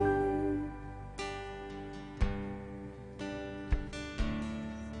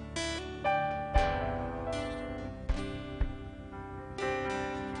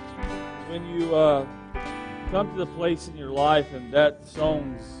when you come to the place in your life and that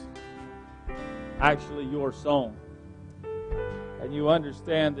song's actually your song, and you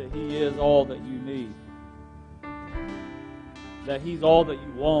understand that He is all that you need, that He's all that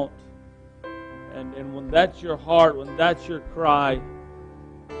you want, and when that's your heart, when that's your cry,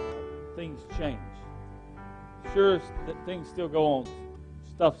 things change. Sure, things still go on,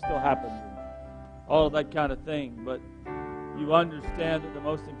 stuff still happens, all of that kind of thing, but you understand that the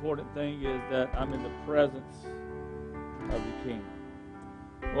most important thing is that I'm in the presence of the King.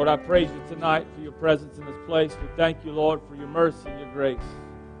 Lord, I praise you tonight for your presence in this place. We thank you, Lord, for your mercy and your grace.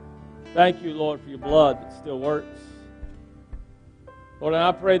 Thank you, Lord, for your blood that still works. Lord, and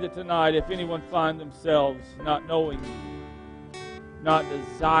I pray that tonight, if anyone find themselves not knowing you, not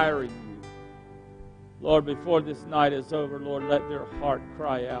desiring you, Lord, before this night is over, Lord, let their heart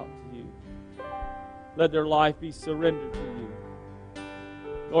cry out to you. Let their life be surrendered to you.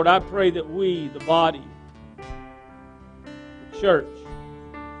 Lord, I pray that we, the body, the church,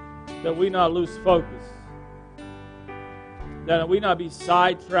 that we not lose focus, that we not be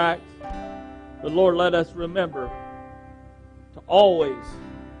sidetracked, but Lord, let us remember to always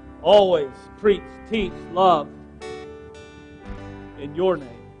preach, teach, love in your name.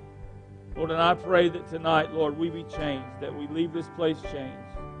 Lord, and I pray that tonight, Lord, we be changed, that we leave this place changed.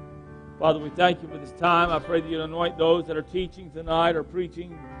 Father, we thank you for this time. I pray that you anoint those that are teaching tonight or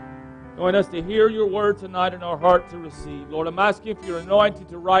preaching. Anoint us to hear your word tonight and our heart to receive. Lord, I'm asking for your anointing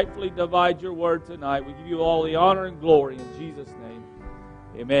to rightfully divide your word tonight. We give you all the honor and glory in Jesus' name.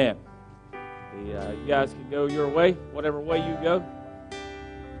 Amen. You guys can go your way, whatever way you go.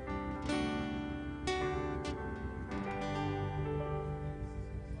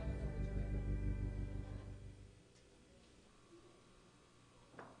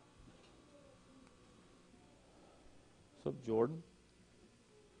 What's up, Jordan?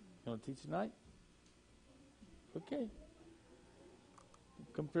 You want to teach tonight? Okay.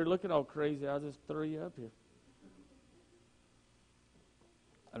 Come here looking all crazy. I'll just throw you up here.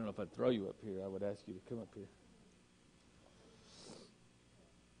 I don't know if I'd throw you up here. I would ask you to come up here.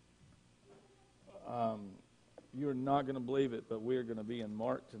 You're not going to believe it, but we're going to be in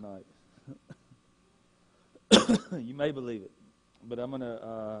Mark tonight. You may believe it, but I'm going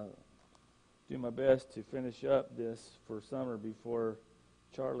to do my best to finish up this for summer before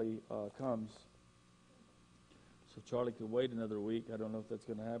Charlie comes. So Charlie could wait another week. I don't know if that's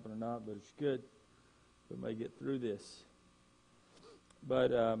going to happen or not, but it's good. We may get through this.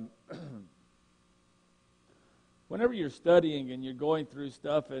 But whenever you're studying and you're going through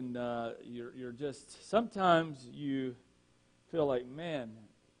stuff and you're just, sometimes you feel like, man,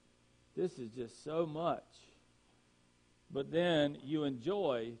 this is just so much. But then you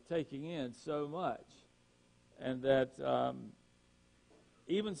enjoy taking in so much. And that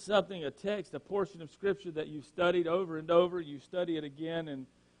even something, a text, a portion of Scripture that you've studied over and over, you study it again, and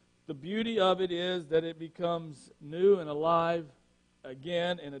the beauty of it is that it becomes new and alive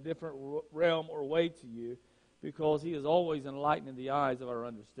again in a different realm or way to you, because He is always enlightening the eyes of our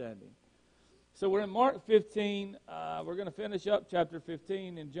understanding. So we're in Mark 15. We're going to finish up chapter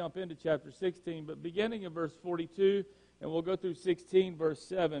 15 and jump into chapter 16, but beginning in verse 42, and we'll go through 16, verse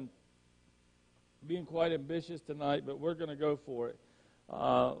 7. Being quite ambitious tonight, but we're going to go for it.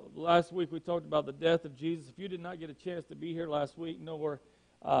 Last week we talked about the death of Jesus. If you did not get a chance to be here last week, nor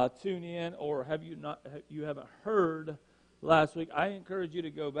tune in, or you haven't heard last week, I encourage you to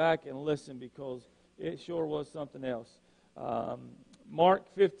go back and listen, because it sure was something else. Mark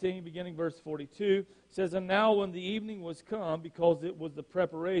 15, beginning verse 42, says, "And now when the evening was come, because it was the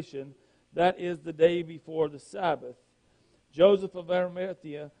preparation, that is the day before the Sabbath, Joseph of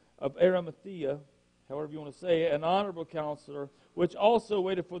Arimathea, however you want to say it, an honorable counselor, which also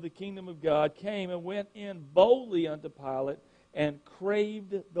waited for the kingdom of God, came and went in boldly unto Pilate, and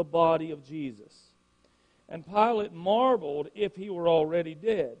craved the body of Jesus. And Pilate marveled if he were already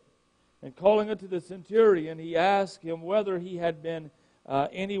dead. And calling unto the centurion, he asked him whether he had been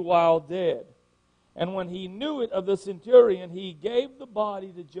any while dead. And when he knew it of the centurion, he gave the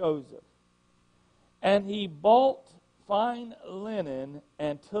body to Joseph. And he bought fine linen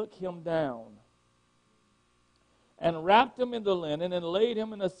and took him down, and wrapped him in the linen, and laid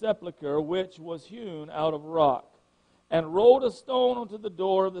him in a sepulchre which was hewn out of rock, and rolled a stone unto the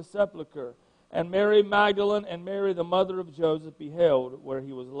door of the sepulchre. And Mary Magdalene and Mary the mother of Joseph beheld where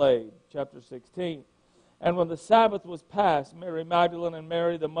he was laid." Chapter 16. "And when the Sabbath was past, Mary Magdalene and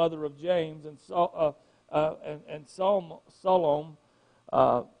Mary the mother of James and Salome,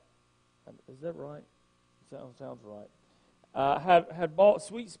 is that right? Sounds right. Had bought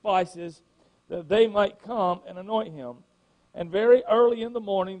sweet spices that they might come and anoint him. And very early in the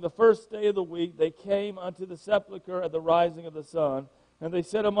morning, the first day of the week, they came unto the sepulchre at the rising of the sun. And they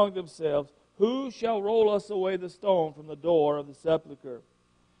said among themselves, Who shall roll us away the stone from the door of the sepulchre?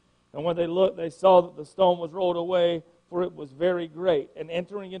 And when they looked, they saw that the stone was rolled away, for it was very great. And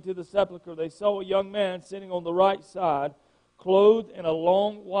entering into the sepulchre, they saw a young man sitting on the right side, clothed in a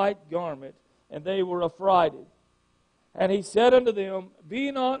long white garment, and they were affrighted. And he said unto them,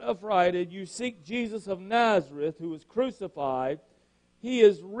 Be not affrighted, you seek Jesus of Nazareth, who was crucified. He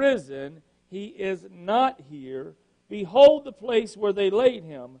is risen, he is not here. Behold the place where they laid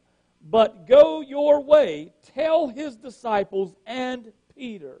him. But go your way, tell his disciples and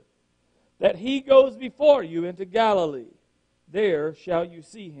Peter, that he goes before you into Galilee. There shall you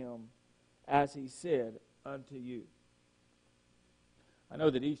see him, as he said unto you. I know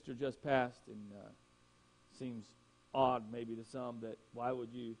that Easter just passed, and seems odd maybe to some that why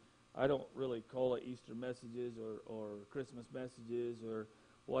would you, I don't really call it Easter messages or Christmas messages or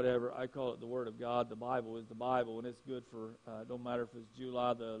whatever. I call it the Word of God. The Bible is the Bible, and it's good for, don't matter if it's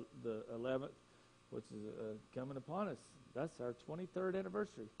July the 11th, which is coming upon us. That's our 23rd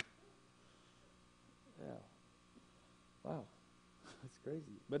anniversary. Yeah. Wow. That's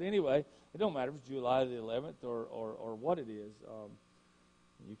crazy. But anyway, it don't matter if it's July the 11th or what it is.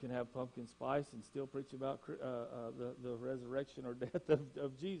 You can have pumpkin spice and still preach about the resurrection or death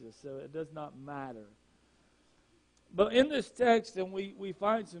of Jesus. So it does not matter. But in this text, and we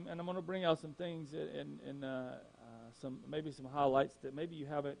find some, and I'm going to bring out some things and maybe some highlights that maybe you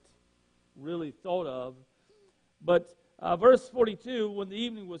haven't really thought of. But verse 42, when the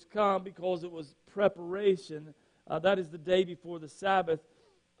evening was come, because it was preparation, that is the day before the Sabbath.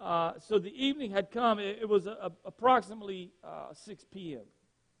 So the evening had come. It was approximately 6 p.m.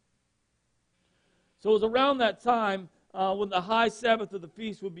 So it was around that time when the high Sabbath of the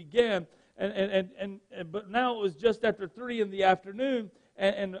feast would begin. But now it was just after 3 in the afternoon,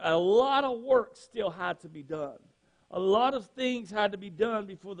 and a lot of work still had to be done. A lot of things had to be done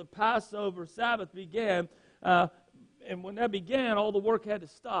before the Passover Sabbath began. And when that began, all the work had to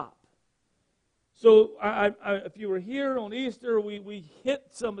stop. So if you were here on Easter, we hit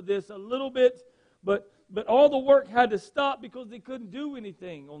some of this a little bit, but all the work had to stop because they couldn't do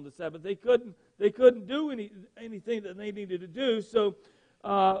anything on the Sabbath. They couldn't do anything that they needed to do. So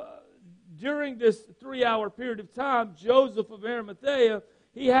during this 3-hour period of time, Joseph of Arimathea,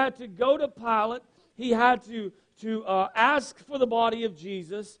 he had to go to Pilate. He had to ask for the body of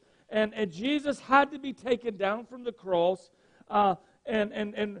Jesus, and Jesus had to be taken down from the cross,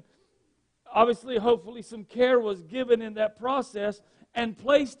 and obviously, hopefully, some care was given in that process and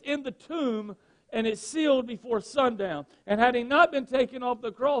placed in the tomb, and it's sealed before sundown. And had he not been taken off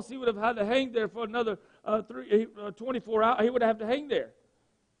the cross, he would have had to hang there for another 24 hours. He would have to hang there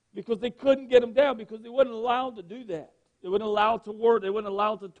because they couldn't get him down because they weren't allowed to do that. They weren't allowed to work. They weren't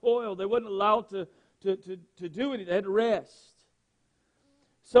allowed to toil. They weren't allowed to do anything. They had to rest.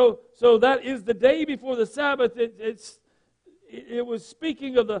 So that is the day before the Sabbath. It was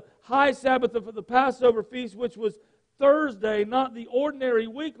speaking of the high Sabbath of the Passover feast, which was Thursday, not the ordinary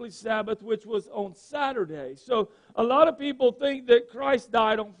weekly Sabbath, which was on Saturday. So a lot of people think that Christ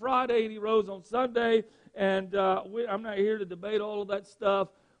died on Friday and he rose on Sunday, and I'm not here to debate all of that stuff,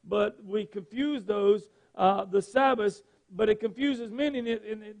 but we confuse those, the Sabbaths, but it confuses many,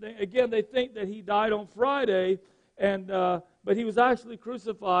 and again, they think that he died on Friday, but he was actually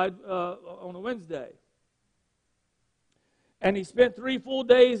crucified on a Wednesday. And he spent 3 full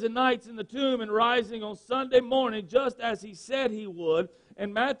days and nights in the tomb, and rising on Sunday morning, just as he said he would.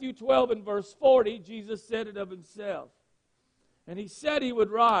 In Matthew 12 and verse 40, Jesus said it of himself. And he said he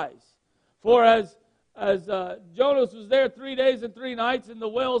would rise. For as Jonas was there 3 days and 3 nights in the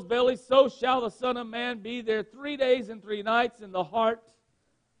whale's belly, so shall the Son of Man be there 3 days and 3 nights in the heart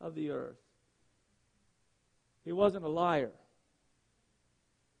of the earth. He wasn't a liar.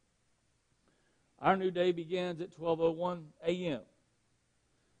 Our new day begins at 12:01 a.m.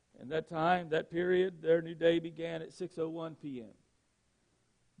 And that time, that period, their new day began at 6:01 p.m.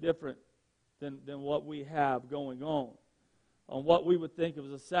 Different than what we have going on what we would think of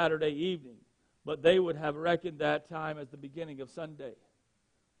as a Saturday evening. But they would have reckoned that time as the beginning of Sunday.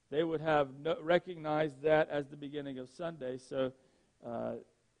 They would have recognized that as the beginning of Sunday. So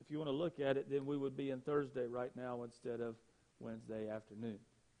if you want to look at it, then we would be in Thursday right now instead of Wednesday afternoon.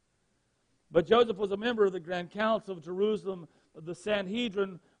 But Joseph was a member of the Grand Council of Jerusalem, the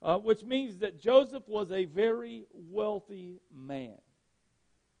Sanhedrin, which means that Joseph was a very wealthy man.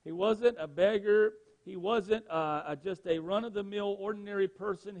 He wasn't a beggar. He wasn't just a run-of-the-mill ordinary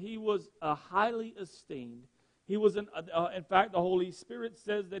person. He was highly esteemed. He was, in fact, the Holy Spirit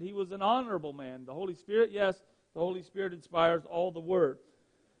says that he was an honorable man. The Holy Spirit, yes, The Holy Spirit inspires all the Word.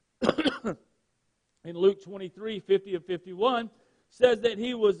 In Luke 23:50 and 51, says that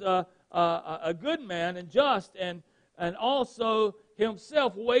he was a good man and just, and also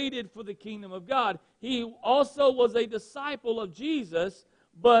himself waited for the kingdom of God. He also was a disciple of Jesus,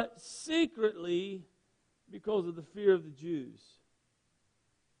 but secretly because of the fear of the Jews.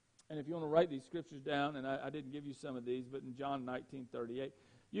 And if you want to write these scriptures down, and I didn't give you some of these, but in John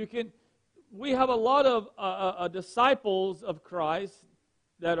 19:38, we have a lot of disciples of Christ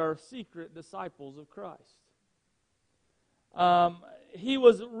that are secret disciples of Christ. He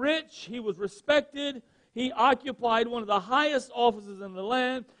was rich, he was respected, he occupied one of the highest offices in the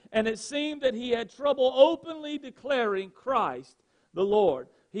land, and it seemed that he had trouble openly declaring Christ the Lord.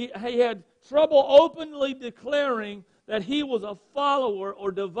 He had trouble openly declaring that he was a follower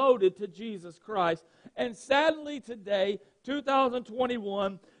or devoted to Jesus Christ. And sadly today,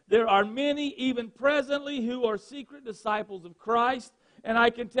 2021, there are many, even presently, who are secret disciples of Christ. And I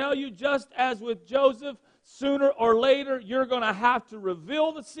can tell you, just as with Joseph, sooner or later, you're going to have to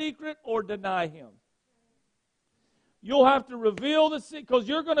reveal the secret or deny him. You'll have to reveal the secret, because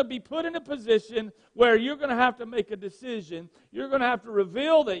you're going to be put in a position where you're going to have to make a decision. You're going to have to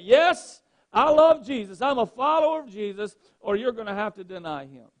reveal that, yes, I love Jesus, I'm a follower of Jesus, or you're going to have to deny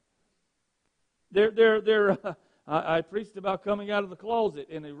him. I preached about coming out of the closet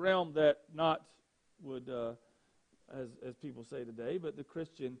in a realm that not would, as people say today, but the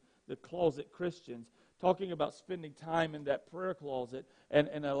closet Christians, talking about spending time in that prayer closet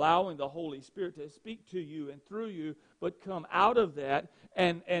and allowing the Holy Spirit to speak to you and through you, but come out of that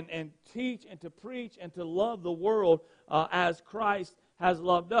and teach and to preach and to love the world as Christ has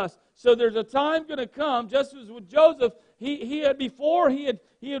loved us. So there's a time going to come, just as with Joseph, he had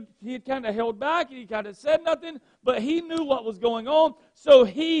kind of held back and he kind of said nothing, but he knew what was going on. So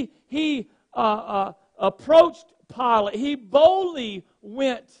he approached Pilate. He boldly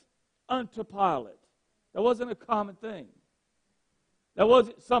went unto Pilate. That wasn't a common thing. That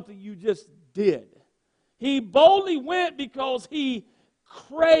wasn't something you just did. He boldly went because he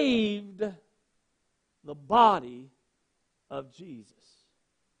craved the body of Jesus.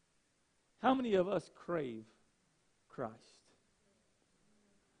 How many of us crave Christ?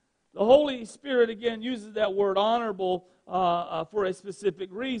 The Holy Spirit, again, uses that word honorable for a specific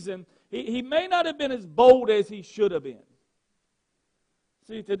reason. He may not have been as bold as he should have been.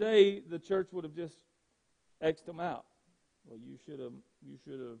 See, today the church would have just X'd him out. Well, you should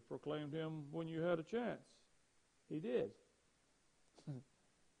have proclaimed him when you had a chance. He did.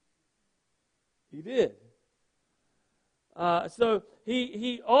 He did. So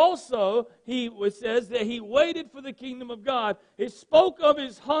he says that he waited for the kingdom of God. It spoke of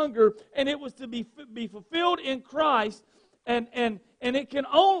his hunger, and it was to be fulfilled in Christ, and it can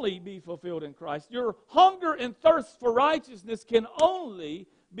only be fulfilled in Christ. Your hunger and thirst for righteousness can only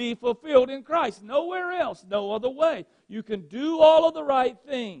be fulfilled in Christ. Nowhere else, no other way. You can do all of the right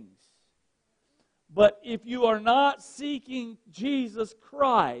things, but if you are not seeking Jesus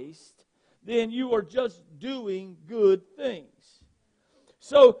Christ, then you are just doing good things.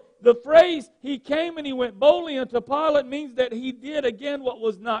 So the phrase, he came and he went boldly unto Pilate, means that he did again what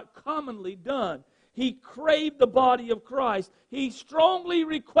was not commonly done. He craved the body of Christ. He strongly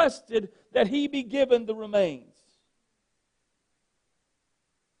requested that he be given the remains.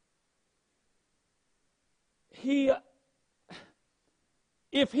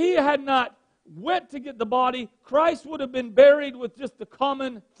 If he had not went to get the body, Christ would have been buried with just the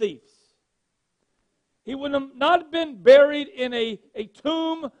common thieves. He would have not been buried in a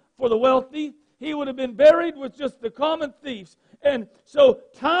tomb for the wealthy. He would have been buried with just the common thieves. And so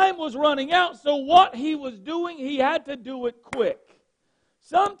time was running out, so what he was doing, he had to do it quick.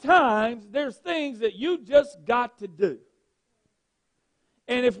 Sometimes there's things that you just got to do.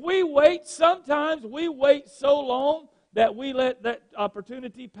 And if we wait, sometimes we wait so long that we let that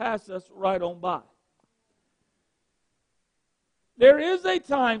opportunity pass us right on by. There is a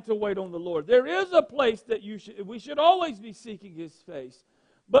time to wait on the Lord. There is a place that we should always be seeking His face.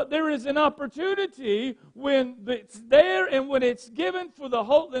 But there is an opportunity when it's there and when it's given for the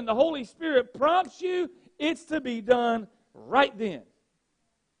Holy Spirit prompts you, it's to be done right then.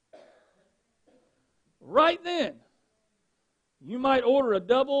 Right then. You might order a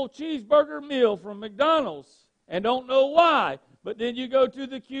double cheeseburger meal from McDonald's and don't know why. But then you go to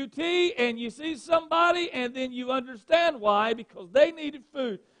the QT and you see somebody and then you understand why, because they needed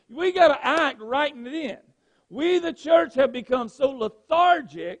food. We got to act right then. We, the church, have become so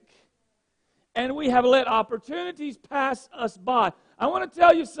lethargic and we have let opportunities pass us by. I want to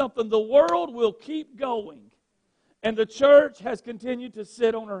tell you something. The world will keep going and the church has continued to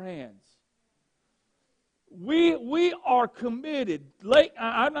sit on her hands. We are committed.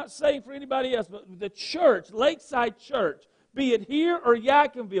 I'm not saying for anybody else, but the church, Lakeside Church, be it here or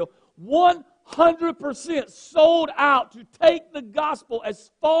Yadkinville, 100% sold out to take the gospel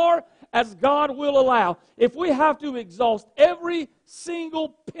as far as God will allow. If we have to exhaust every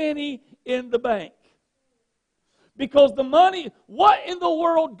single penny in the bank. Because the money, what in the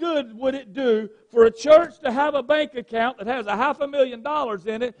world good would it do for a church to have a bank account that has $500,000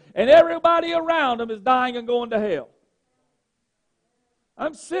 in it and everybody around them is dying and going to hell?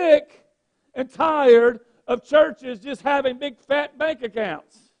 I'm sick and tired of churches just having big fat bank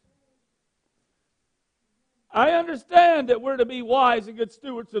accounts. I understand that we're to be wise and good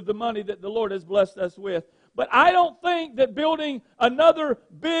stewards of the money that the Lord has blessed us with. But I don't think that building another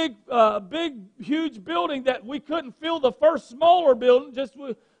big, huge building that we couldn't fill the first smaller building,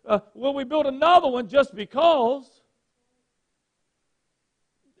 will we build another one just because?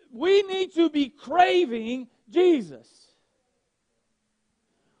 We need to be craving Jesus.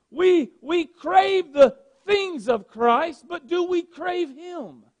 We crave the things of Christ, but do we crave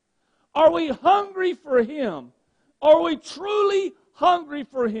Him? Are we hungry for Him? Are we truly hungry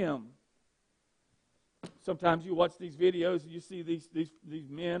for Him? Sometimes you watch these videos and you see these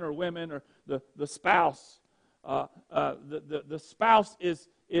men or women or the spouse. The spouse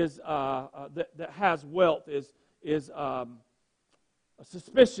that has wealth is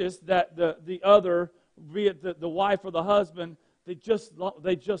suspicious that the other, be it the wife or the husband, they just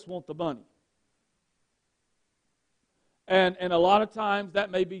want the money. And a lot of times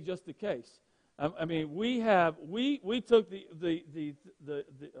that may be just the case. I mean, we took the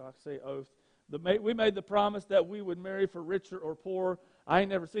I say oath. We made the promise that we would marry for richer or poorer. I ain't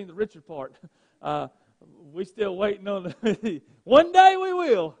never seen the richer part. We still waiting on the one day we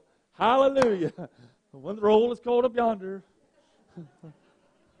will. Hallelujah. When the roll is called up yonder.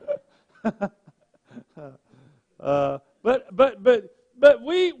 But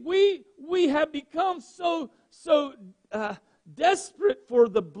we have become so desperate for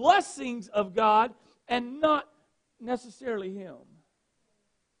the blessings of God and not necessarily Him.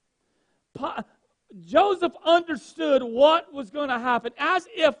 Joseph understood what was going to happen, as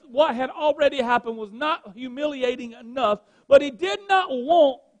if what had already happened was not humiliating enough, but he did not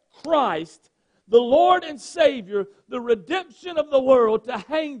want Christ, the Lord and Savior, the redemption of the world, to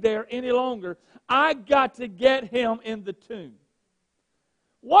hang there any longer. I got to get Him in the tomb.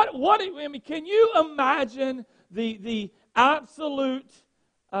 Can you imagine the absolute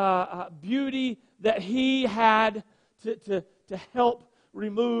beauty that he had to help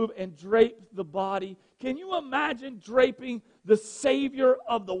remove and drape the body? Can you imagine draping the Savior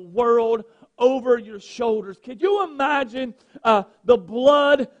of the world over your shoulders? Could you imagine the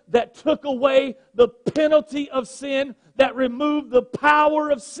blood that took away the penalty of sin, that removed the power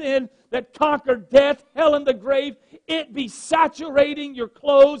of sin, that conquered death, hell, and the grave? It be saturating your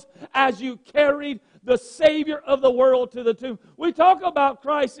clothes as you carried the Savior of the world to the tomb. We talk about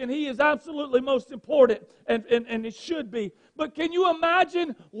Christ, and He is absolutely most important, and it should be. But can you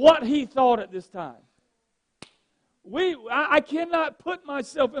imagine what He thought at this time? I cannot put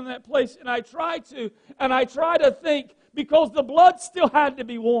myself in that place, and I try to think, because the blood still had to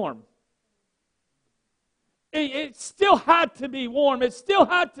be warm. It still had to be warm. It still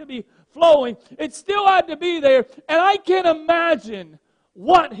had to be flowing. It still had to be there. And I can imagine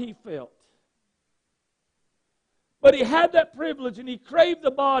what he felt. But he had that privilege, and he craved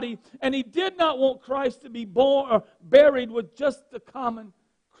the body, and he did not want Christ to be born or buried with just the common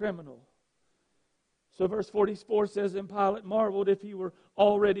criminal. So verse 44 says, "And Pilate marveled if he were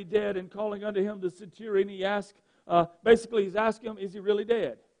already dead, and calling unto him the centurion, he asked," basically he's asking him, is he really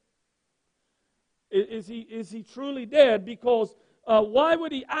dead? Is he truly dead? Because why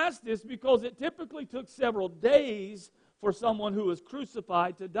would he ask this? Because it typically took several days for someone who was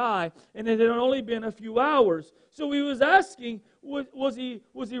crucified to die, and it had only been a few hours. So he was asking, was he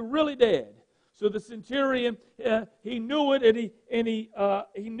really dead? So the centurion, he knew it, and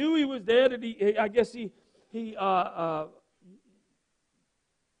he knew he was dead, and I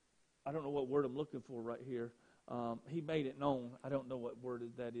don't know what word I'm looking for right here. He made it known. I don't know what word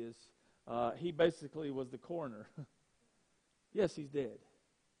that is. He basically was the coroner. Yes, he's dead.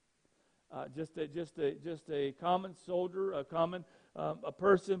 Just a common soldier, a common a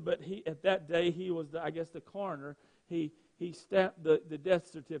person, but at that day he was the coroner. He stamped the death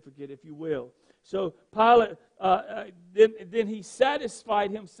certificate, if you will. So Pilate then he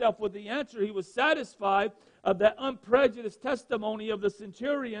satisfied himself with the answer. He was satisfied of that unprejudiced testimony of the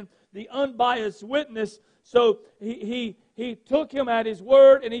centurion, the unbiased witness. So he took him at his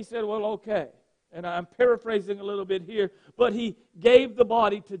word, and he said, "Well, okay." And I'm paraphrasing a little bit here, but he gave the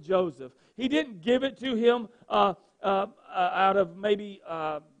body to Joseph. He didn't give it to him out of maybe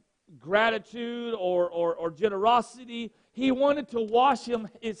gratitude or generosity. He wanted to wash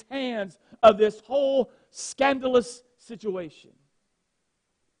his hands of this whole scandalous situation.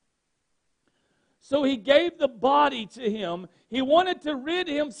 So he gave the body to him. He wanted to rid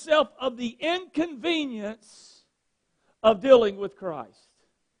himself of the inconvenience of dealing with Christ.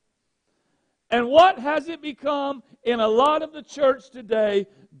 And what has it become in a lot of the church today?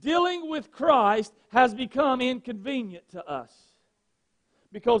 Dealing with Christ has become inconvenient to us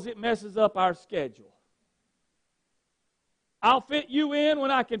because it messes up our schedule. I'll fit you in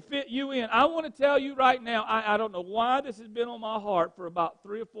when I can fit you in. I want to tell you right now, I don't know why this has been on my heart for about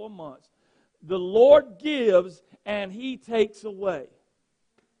 3 or 4 months. The Lord gives and He takes away.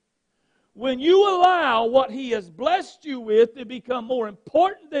 When you allow what He has blessed you with to become more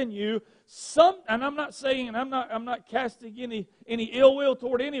important than you, and I'm not saying, and I'm not casting any ill will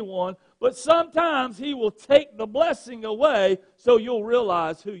toward anyone, but sometimes He will take the blessing away so you'll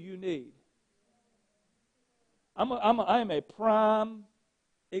realize who you need. I am a prime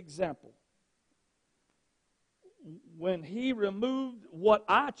example. When He removed what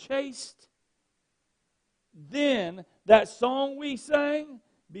I chased, then that song we sang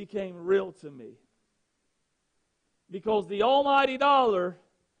became real to me. Because the almighty dollar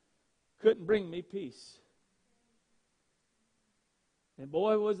couldn't bring me peace. And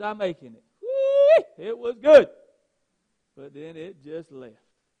boy, was I making it. Whee! It was good. But then it just left.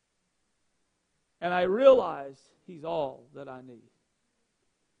 And I realized He's all that I need.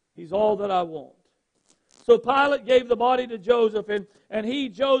 He's all that I want. So Pilate gave the body to Joseph,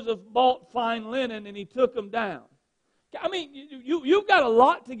 and Joseph, bought fine linen, and he took them down. I mean, you've got a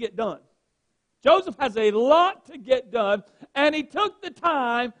lot to get done. Joseph has a lot to get done, and he took the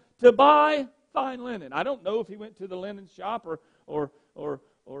time to buy fine linen. I don't know if he went to the linen shop or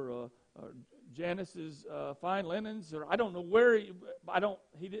Janice's fine linens, or I don't know where I know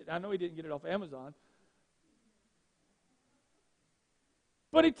he didn't get it off Amazon.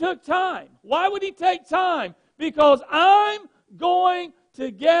 But he took time. Why would he take time? Because I'm going to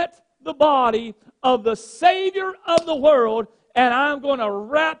get the body of the Savior of the world, and I'm going to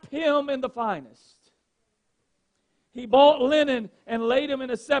wrap Him in the finest. He bought linen and laid him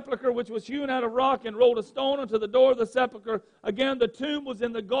in a sepulchre which was hewn out of rock, and rolled a stone unto the door of the sepulchre. Again, the tomb was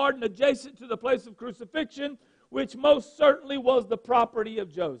in the garden adjacent to the place of crucifixion, which most certainly was the property of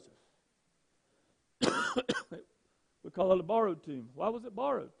Joseph. We call it a borrowed tomb. Why was it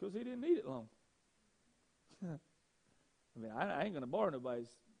borrowed? Because he didn't need it long. I mean, I ain't going to borrow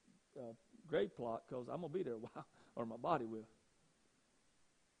nobody's grave plot because I'm going to be there a while, or my body will.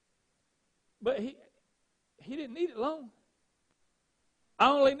 But he didn't need it long. I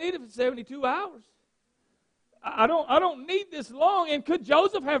only need it for 72 hours. I don't need this long. And could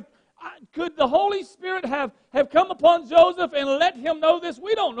Joseph have? Could the Holy Spirit have come upon Joseph and let him know this?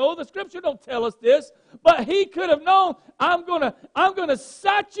 We don't know. The Scripture don't tell us this. But he could have known, I'm gonna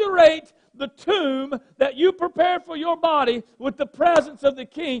saturate the tomb that you prepared for your body with the presence of the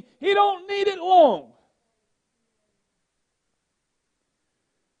King. He don't need it long.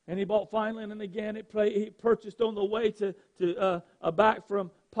 And he bought fine linen again. He purchased on the way to back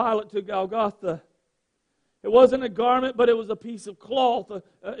from Pilate to Golgotha. It wasn't a garment, but it was a piece of cloth.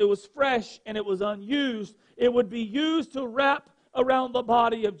 It was fresh and it was unused. It would be used to wrap around the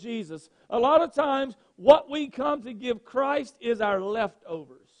body of Jesus. A lot of times, what we come to give Christ is our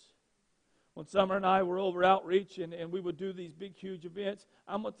leftovers. When Summer and I were over outreach and we would do these big, huge events,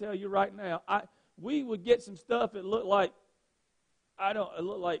 I'm going to tell you right now, we would get some stuff that looked like, it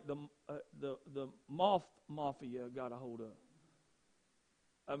looked like the moth mafia got a hold of.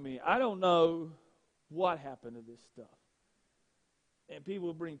 I mean, I don't know what happened to this stuff. And people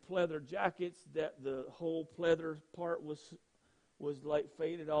would bring pleather jackets that the whole pleather part was like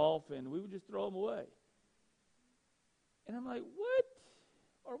faded off, and we would just throw them away. And I'm like, what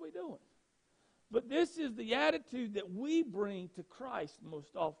are we doing? But this is the attitude that we bring to Christ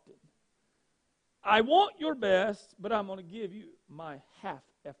most often. I want your best, but I'm going to give you my half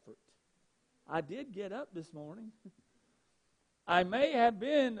effort. I did get up this morning. I may have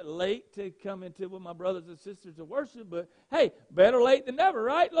been late to come into with my brothers and sisters to worship, but hey, better late than never,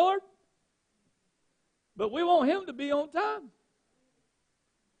 right, Lord? But we want Him to be on time.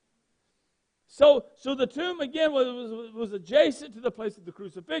 So the tomb, again, was adjacent to the place of the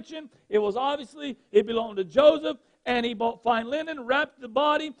crucifixion. It belonged to Joseph, and he bought fine linen, wrapped the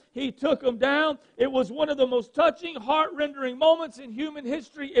body. He took them down. It was one of the most touching, heart-rendering moments in human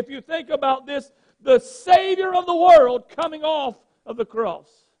history. If you think about this, the Savior of the world coming off of the cross.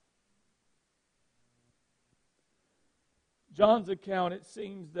 John's account, it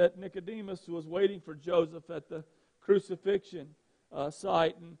seems that Nicodemus was waiting for Joseph at the crucifixion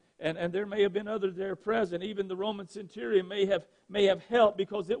site, and there may have been others there present. Even the Roman centurion may have helped,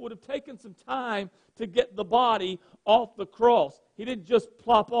 because it would have taken some time to get the body off the cross. He didn't just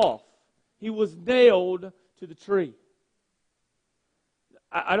plop off. He was nailed to the tree.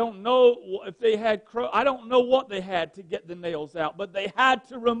 I don't know if they had, I don't know what they had to get the nails out, but they had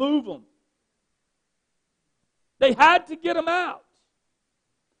to remove them. They had to get them out.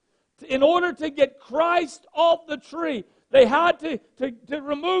 In order to get Christ off the tree, they had to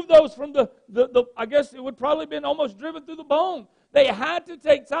remove those from the I guess it would probably been almost driven through the bone. They had to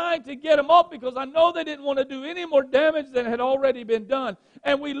take time to get them off, because I know they didn't want to do any more damage than had already been done.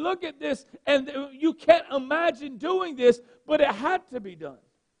 And we look at this, and you can't imagine doing this, but it had to be done.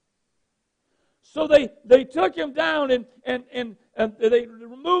 So they took him down and they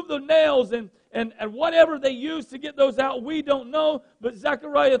removed the nails and whatever they used to get those out, we don't know. But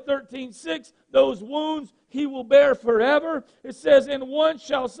Zechariah 13:6, those wounds he will bear forever. It says, and one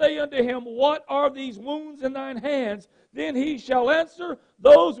shall say unto him, what are these wounds in thine hands? Then he shall answer,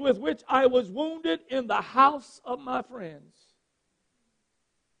 those with which I was wounded in the house of my friends.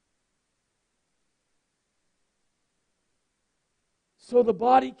 So the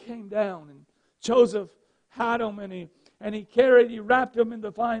body came down, and Joseph had him, and he wrapped him in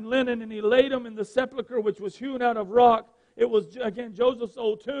the fine linen, and he laid him in the sepulchre which was hewn out of rock. It was, again, Joseph's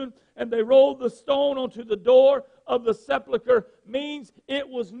old tomb, and they rolled the stone onto the door of the sepulchre. Means it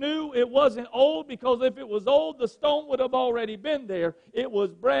was new, it wasn't old, because if it was old, the stone would have already been there. It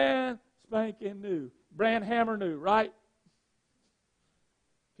was brand spanking new, brand hammer new, right?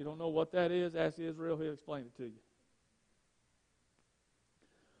 If you don't know what that is, ask Israel, he'll explain it to you.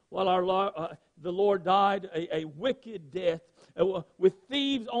 Well, the Lord died a wicked death with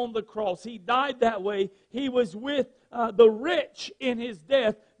thieves on the cross. He died that way. He was with the rich in his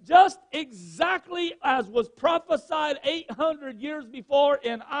death, just exactly as was prophesied 800 years before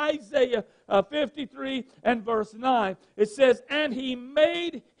in Isaiah 53 and verse 9. It says, and he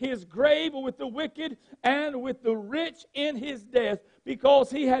made his grave with the wicked and with the rich in his death, because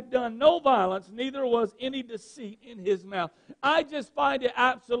he had done no violence, neither was any deceit in his mouth. I just find it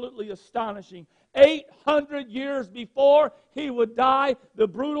absolutely astonishing. 800 years before he would die the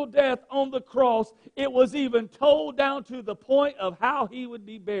brutal death on the cross, it was even told down to the point of how he would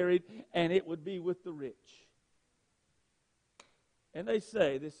be buried, and it would be with the rich. And they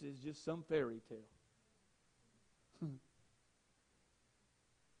say this is just some fairy tale.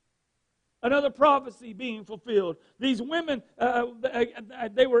 Another prophecy being fulfilled. These women,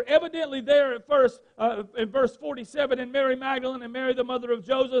 they were evidently there at first, in verse 47, and Mary Magdalene and Mary the mother of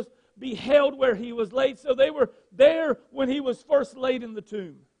Joseph beheld where he was laid. So they were there when he was first laid in the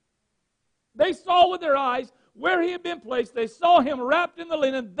tomb. They saw with their eyes where he had been placed. They saw him wrapped in the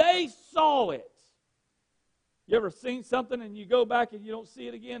linen. They saw it. You ever seen something and you go back and you don't see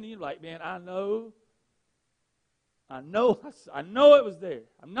it again, and you're like, man, I know it was there.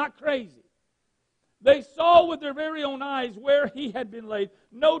 I'm not crazy. They saw with their very own eyes where he had been laid.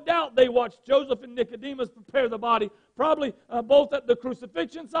 No doubt they watched Joseph and Nicodemus prepare the body, probably both at the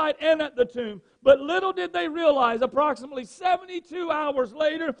crucifixion site and at the tomb. But little did they realize, approximately 72 hours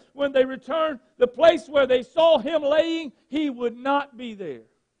later, when they returned, the place where they saw him laying, he would not be there.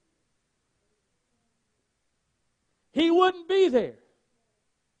 He wouldn't be there.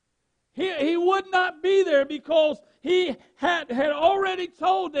 He would not be there, because he had already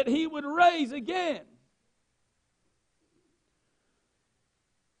told that he would rise again.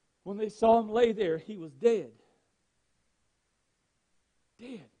 When they saw him lay there, he was dead.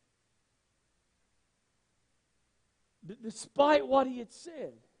 Dead. Despite what he had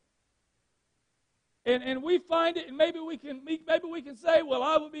said. And we find it, and maybe we can say, well,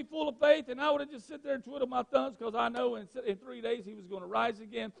 I would be full of faith, and I would have just sit there and twiddled my thumbs, because I know in 3 days he was going to rise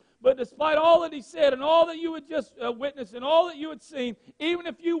again. But despite all that he said, and all that you had just witnessed, and all that you had seen, even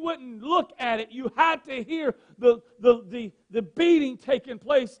if you wouldn't look at it, you had to hear the beating taking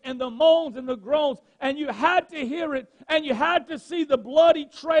place, and the moans and the groans, and you had to hear it, and you had to see the bloody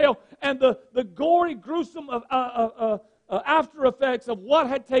trail and the gory, gruesome after effects of what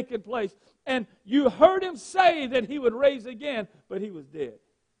had taken place. And you heard him say that he would rise again, but he was dead.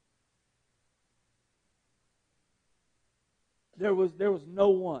 There was no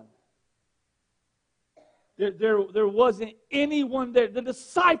one. There wasn't anyone there. The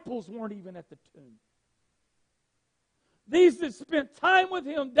disciples weren't even at the tomb. These that spent time with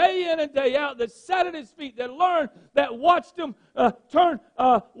Him day in and day out, that sat at His feet, that learned, that watched Him turn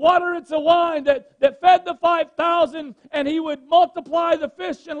water into wine, that fed the 5,000, and He would multiply the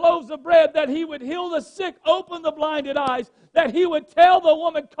fish and loaves of bread, that He would heal the sick, open the blinded eyes, that He would tell the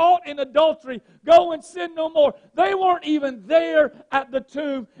woman caught in adultery, go and sin no more. They weren't even there at the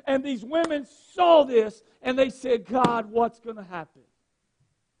tomb, and these women saw this, and they said, God, what's going to happen?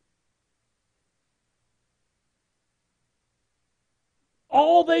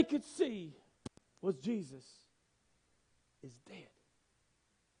 All they could see was Jesus is dead.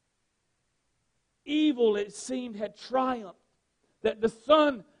 Evil, it seemed, had triumphed. That the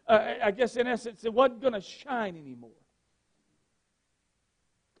sun, I guess in essence, it wasn't going to shine anymore.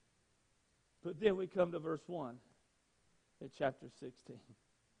 But then we come to verse 1 in chapter 16. It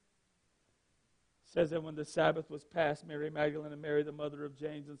says that when the Sabbath was past, Mary Magdalene and Mary, the mother of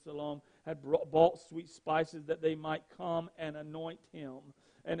James and Salome, had bought sweet spices that they might come and anoint Him.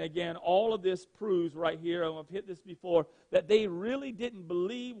 And again, all of this proves right here, and I've hit this before, that they really didn't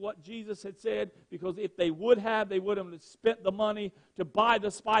believe what Jesus had said, because if they would have spent the money to buy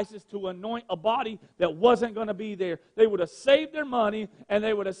the spices to anoint a body that wasn't going to be there. They would have saved their money, and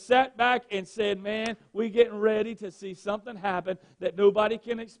they would have sat back and said, man, we're getting ready to see something happen that nobody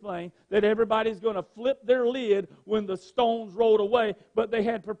can explain, that everybody's going to flip their lid when the stones rolled away. But they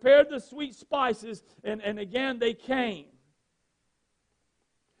had prepared the sweet spices, and again, they came.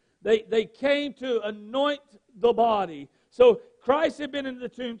 They came to anoint the body. So Christ had been in the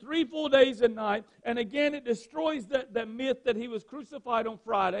tomb 3 full days and nights. And again, it destroys that myth that He was crucified on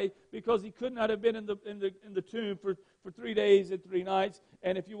Friday, because He could not have been in the tomb for 3 days and 3 nights.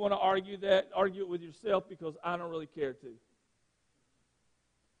 And if you want to argue that, argue it with yourself, because I don't really care to.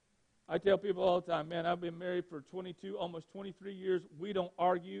 I tell people all the time, man, I've been married for 22, almost 23 years. We don't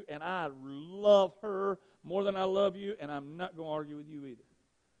argue, and I love her more than I love you, and I'm not going to argue with you either.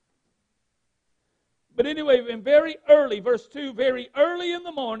 But anyway, very early, verse 2, very early in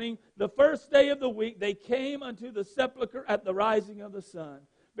the morning, the first day of the week, they came unto the sepulchre at the rising of the sun.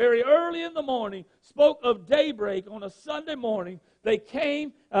 Very early in the morning, spoke of daybreak on a Sunday morning. They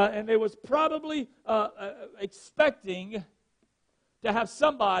came, and they was probably expecting to have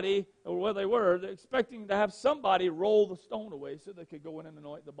somebody, or where they were, expecting to have somebody roll the stone away so they could go in and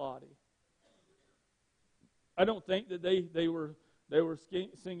anoint the body. I don't think that they were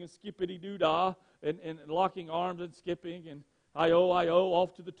singing skippity-doo-dah and locking arms and skipping and I-oh,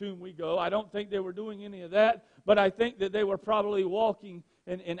 off to the tomb we go. I don't think they were doing any of that, but I think that they were probably walking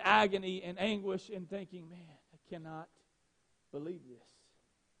in agony and anguish and thinking, man, I cannot believe this.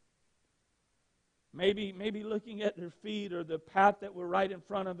 Maybe looking at their feet or the path that were right in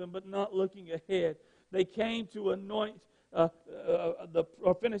front of them, but not looking ahead. They came to anoint,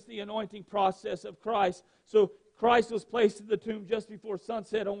 or finish the anointing process of Christ. So Christ was placed in the tomb just before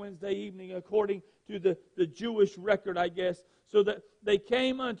sunset on Wednesday evening, according to the Jewish record, I guess. So that they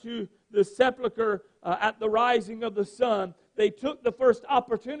came unto the sepulchre at the rising of the sun. They took the first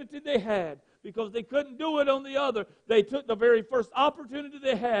opportunity they had, because they couldn't do it on the other. They took the very first opportunity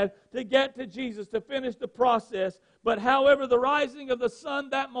they had to get to Jesus, to finish the process. But however, the rising of the sun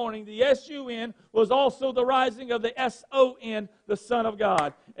that morning, the S-U-N, was also the rising of the S-O-N, the Son of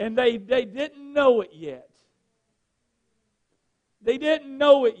God. And they didn't know it yet. They didn't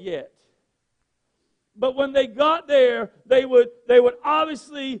know it yet. But when they got there, they would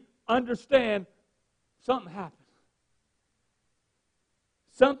obviously understand something happened.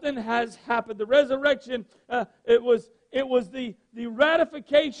 Something has happened. The resurrection, it was the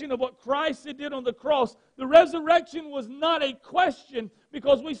ratification of what Christ had did on the cross. The resurrection was not a question,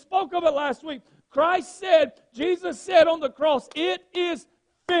 because we spoke of it last week. Jesus said on the cross, it is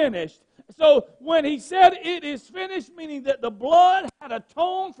finished. So when He said it is finished, meaning that the blood had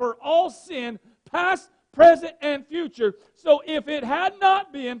atoned for all sin, past, present, and future. So if it had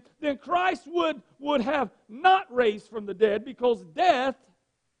not been, then Christ would have not raised from the dead, because death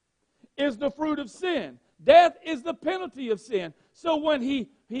is the fruit of sin. Death is the penalty of sin. So when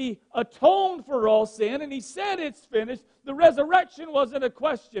He atoned for all sin and He said it's finished, the resurrection wasn't a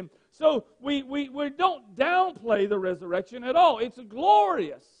question. So we don't downplay the resurrection at all. It's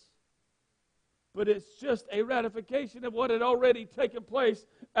glorious. But it's just a ratification of what had already taken place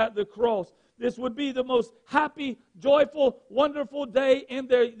at the cross. This would be the most happy, joyful, wonderful day in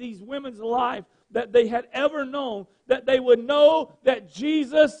these women's life that they had ever known, that they would know that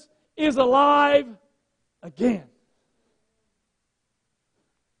Jesus is alive again.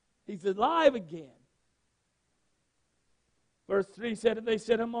 He's alive again. Verse 3 said, and they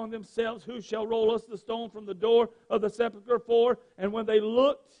said among themselves, who shall roll us the stone from the door of the sepulchre for? And when they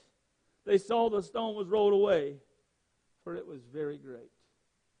looked, they saw the stone was rolled away for it was very great.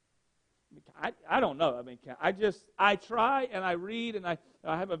 I don't know. I mean, I try and I read and I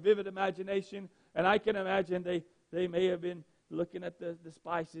have a vivid imagination, and I can imagine they may have been looking at the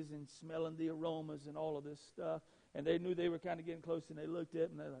spices and smelling the aromas and all of this stuff, and they knew they were kind of getting close, and they looked at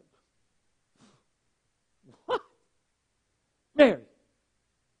it and they're like, what? Mary,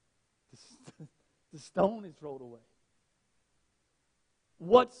 the stone is rolled away.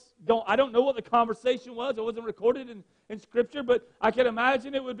 I don't know what the conversation was. It wasn't recorded in Scripture, but I can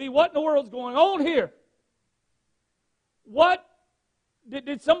imagine it would be, what in the world's going on here? What?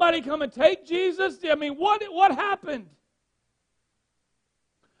 Did somebody come and take Jesus? I mean, what happened?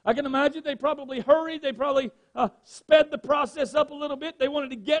 I can imagine they probably hurried. They probably sped the process up a little bit. They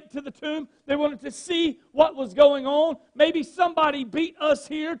wanted to get to the tomb. They wanted to see what was going on. Maybe somebody beat us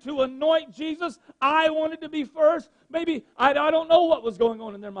here to anoint Jesus. I wanted to be first. Maybe, I don't know what was going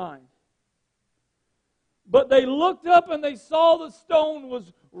on in their mind. But they looked up and they saw the stone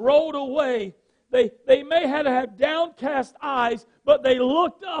was rolled away. They may have downcast eyes, but they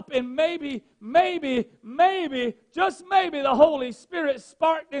looked up, and maybe, just maybe, the Holy Spirit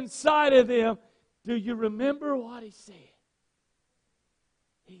sparked inside of them. Do you remember what he said?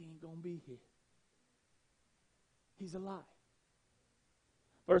 He ain't going to be here. He's alive.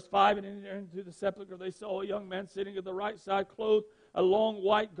 Verse 5, and into the sepulchre they saw a young man sitting at the right side, clothed a long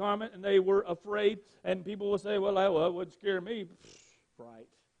white garment, and they were afraid. And people will say, well, that wouldn't scare me. Right.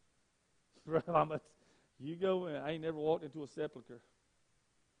 You go in. I ain't never walked into a sepulcher.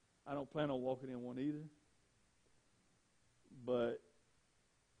 I don't plan on walking in one either. But,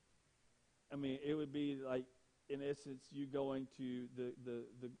 I mean, it would be like, in essence, you going to the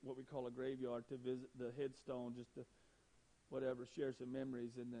what we call a graveyard to visit the headstone, just to, whatever, share some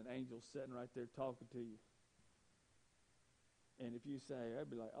memories, and then angels sitting right there talking to you. And if you say, I'd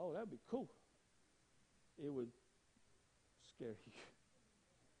be like, oh, that'd be cool, it would scare you.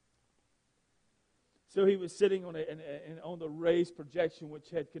 So he was sitting on the raised projection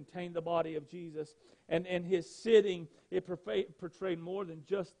which had contained the body of Jesus. And his sitting, it portrayed more than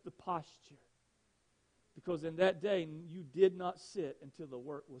just the posture. Because in that day, you did not sit until the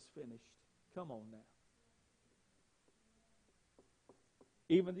work was finished. Come on now.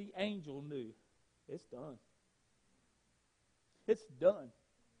 Even the angel knew, it's done. It's done.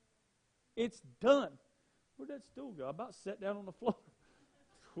 It's done. Where'd that stool go? I about sat down on the floor.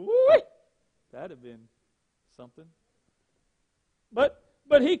 Whoo-wee! That'd have been something. But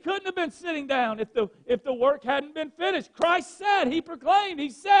he couldn't have been sitting down if the work hadn't been finished. Christ said, he proclaimed,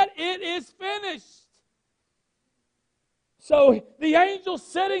 he said, it is finished. So the angels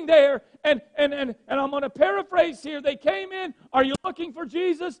sitting there, and I'm going to paraphrase here. They came in, are you looking for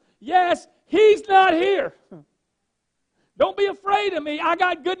Jesus? Yes, he's not here. Don't be afraid of me. I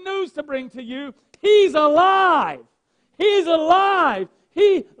got good news to bring to you. He's alive. He's alive.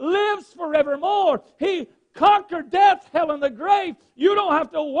 He lives forevermore. He conquered death, hell, and the grave. You don't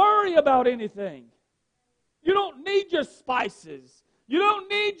have to worry about anything. You don't need your spices. You don't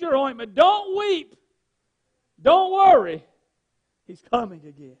need your ointment. Don't weep. Don't worry. He's coming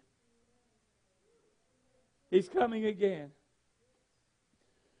again. He's coming again.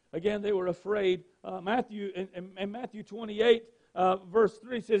 Again, they were afraid. Matthew 28, verse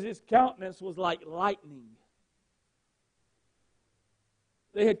 3 says, his countenance was like lightning.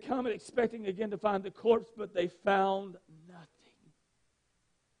 They had come expecting again to find the corpse, but they found nothing.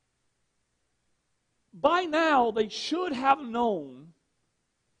 By now, they should have known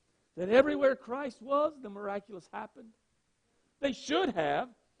that everywhere Christ was, the miraculous happened. They should have.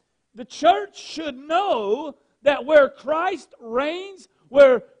 The church should know that where Christ reigns,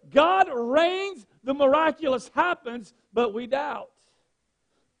 where God reigns, the miraculous happens, but we doubt.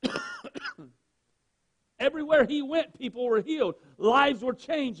 Everywhere he went, people were healed. Lives were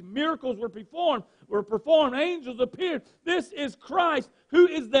changed. Miracles were performed. Angels appeared. This is Christ, who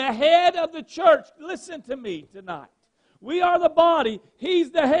is the head of the church. Listen to me tonight. We are the body.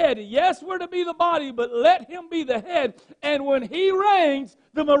 He's the head. Yes, we're to be the body, but let him be the head. And when he reigns,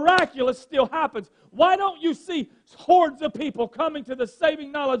 the miraculous still happens. Why don't you see hordes of people coming to the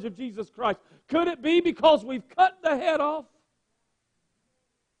saving knowledge of Jesus Christ? Could it be because we've cut the head off?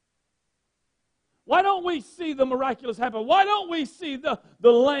 Why don't we see the miraculous happen? Why don't we see the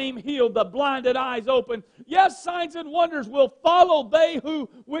lame healed, the blinded eyes open? Yes, signs and wonders will follow they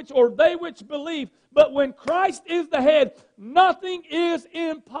which believe. But when Christ is the head, nothing is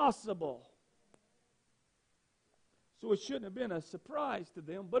impossible. So it shouldn't have been a surprise to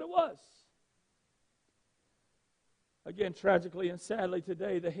them, but it was. Again, tragically and sadly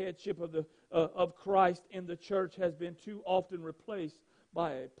today, the headship of Christ in the church has been too often replaced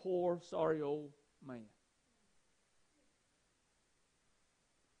by a poor, sorry old man.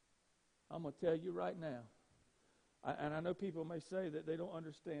 I'm going to tell you right now, and I know people may say that they don't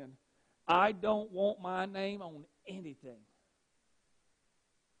understand. I don't want my name on anything.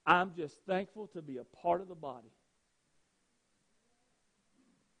 I'm just thankful to be a part of the body.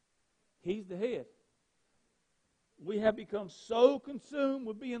 He's the head. We have become so consumed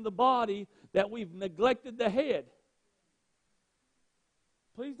with being the body that we've neglected the head.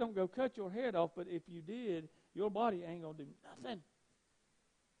 Please don't go cut your head off, but if you did, your body ain't going to do nothing.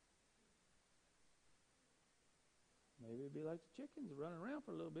 Maybe it'd be like the chickens running around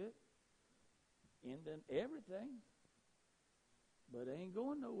for a little bit, ending everything, but they ain't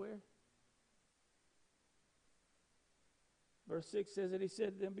going nowhere. Verse 6 says that he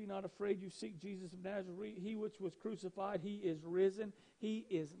said to them, "Be not afraid, you seek Jesus of Nazareth. He which was crucified, he is risen. He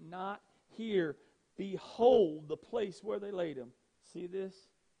is not here. Behold the place where they laid him." See this?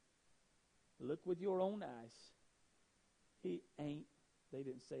 Look with your own eyes. He ain't, they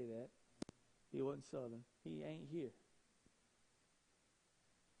didn't say that. He wasn't Southern. He ain't here.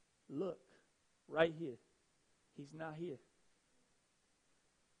 Look, right here. He's not here.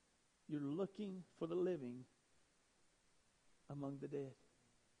 You're looking for the living among the dead.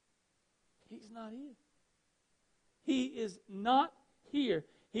 He's not here. He is not here.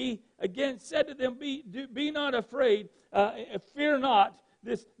 He again said to them, be not afraid, fear not.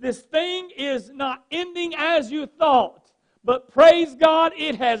 This thing is not ending as you thought, but praise God,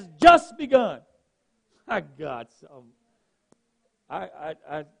 it has just begun. My God,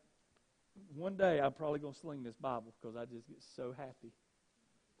 one day I'm probably going to sling this Bible because I just get so happy.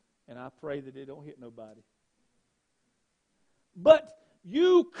 And I pray that it don't hit nobody. But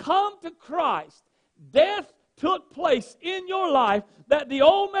you come to Christ. Death took place in your life, that the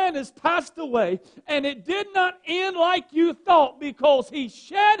old man has passed away, and it did not end like you thought because he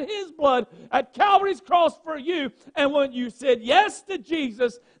shed his blood at Calvary's cross for you. And when you said yes to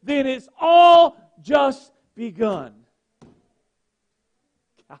Jesus, then it's all just begun.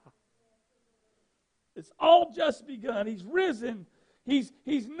 God. It's all just begun. He's risen.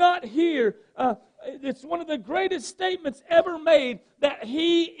 He's not here. It's one of the greatest statements ever made that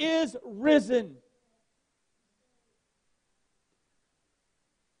He is risen.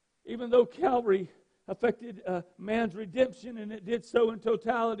 Even though Calvary affected man's redemption, and it did so in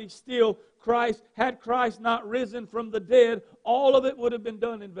totality, still had Christ not risen from the dead, all of it would have been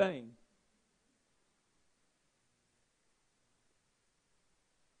done in vain.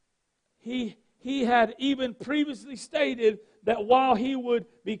 He had even previously stated that while He would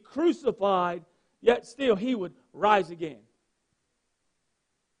be crucified, yet still He would rise again.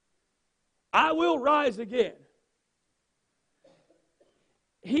 I will rise again.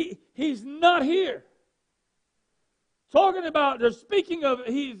 He's not here. Talking about, they're speaking of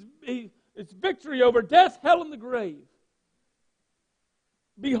it's victory over death, hell, and the grave.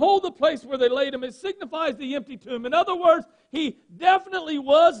 Behold the place where they laid Him. It signifies the empty tomb. In other words, He definitely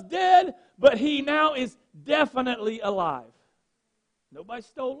was dead, but He now is definitely alive. Nobody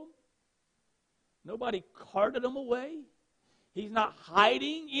stole Him. Nobody carted Him away. He's not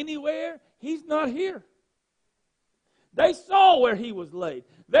hiding anywhere. He's not here. They saw where He was laid.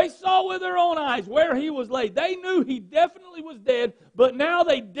 They saw with their own eyes where He was laid. They knew He definitely was dead, but now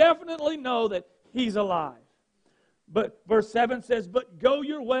they definitely know that He's alive. But verse 7 says, "But go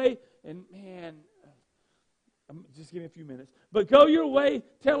your way," and man, just give me a few minutes. "But go your way,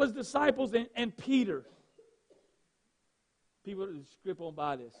 tell His disciples and Peter." People skip on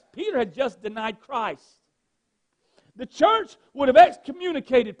by this. Peter had just denied Christ. The church would have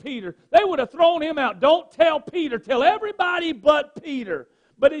excommunicated Peter. They would have thrown him out. Don't tell Peter. Tell everybody but Peter.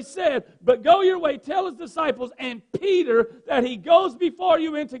 But he said, "But go your way, tell His disciples and Peter that He goes before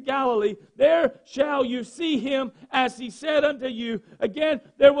you into Galilee. There shall you see Him as He said unto you." Again,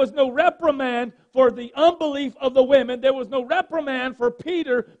 there was no reprimand for the unbelief of the women. There was no reprimand for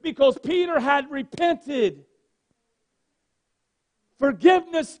Peter because Peter had repented.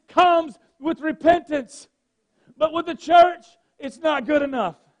 Forgiveness comes with repentance. But with the church, it's not good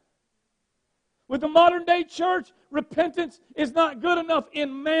enough. With the modern day church, repentance is not good enough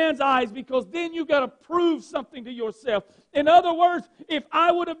in man's eyes because then you've got to prove something to yourself. In other words, if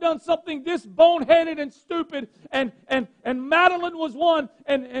I would have done something this boneheaded and stupid, and Madeline was one,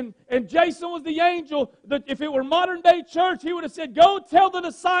 and Jason was the angel, that if it were modern day church, he would have said, "Go tell the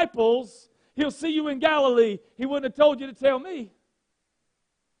disciples He'll see you in Galilee." He wouldn't have told you to tell me.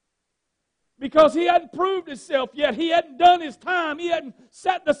 Because he hadn't proved himself yet. He hadn't done his time. He hadn't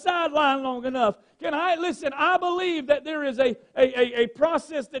sat the sideline long enough. Listen, I believe that there is a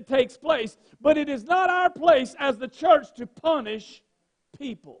process that takes place, but it is not our place as the church to punish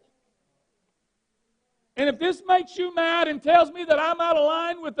people. And if this makes you mad and tells me that I'm out of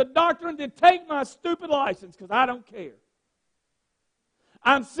line with the doctrine, then take my stupid license, because I don't care.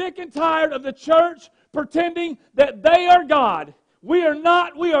 I'm sick and tired of the church pretending that they are God. We are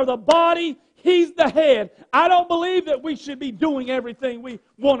not. We are the body. He's the head. I don't believe that we should be doing everything we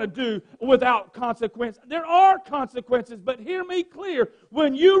want to do without consequence. There are consequences, but hear me clear.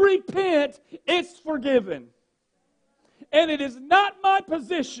 When you repent, it's forgiven. And it is not my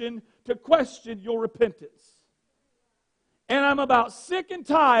position to question your repentance. And I'm about sick and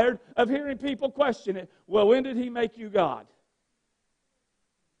tired of hearing people question it. Well, when did He make you God?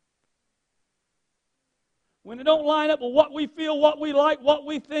 When it don't line up with what we feel, what we like, what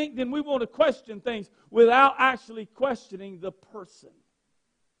we think, then we want to question things without actually questioning the person.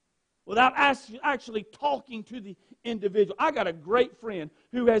 Without actually talking to the individual. I got a great friend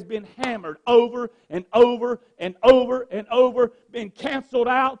who has been hammered over and over and over and over, been canceled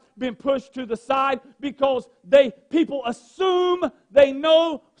out, been pushed to the side because people assume they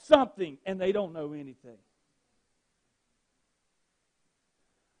know something and they don't know anything.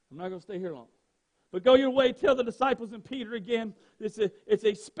 I'm not going to stay here long. But go your way, tell the disciples and Peter again, it's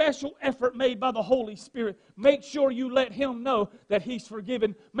a special effort made by the Holy Spirit. Make sure you let Him know that He's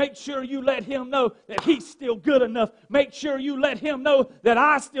forgiven. Make sure you let Him know that He's still good enough. Make sure you let Him know that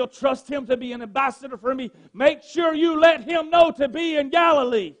I still trust Him to be an ambassador for me. Make sure you let Him know to be in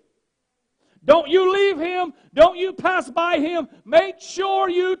Galilee. Don't you leave Him. Don't you pass by Him. Make sure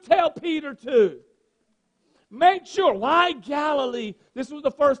you tell Peter to. Make sure. Why Galilee? This was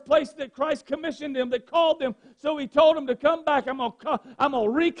the first place that Christ commissioned them, that called them. So He told them to come back. I'm going to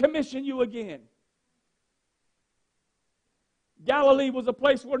recommission you again. Galilee was a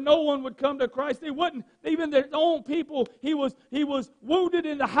place where no one would come to Christ. They wouldn't. Even their own people. He was wounded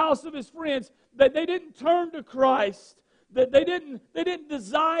in the house of His friends. That they didn't turn to Christ. That they didn't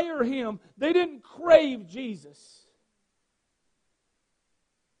desire Him. They didn't crave Jesus.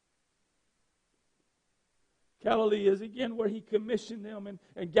 Galilee is again where He commissioned them,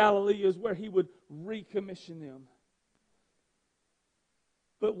 and Galilee is where He would recommission them.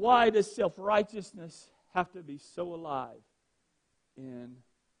 But why does self-righteousness have to be so alive in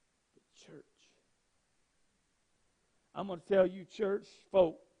the church? I'm going to tell you, church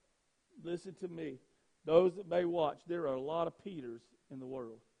folk, listen to me. Those that may watch, there are a lot of Peters in the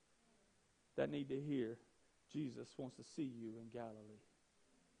world that need to hear Jesus wants to see you in Galilee.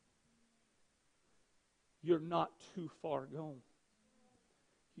 You're not too far gone.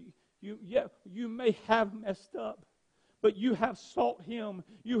 You may have messed up, but you have sought Him.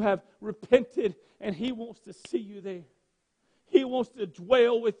 You have repented, and He wants to see you there. He wants to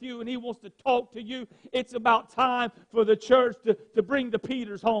dwell with you, and He wants to talk to you. It's about time for the church to bring the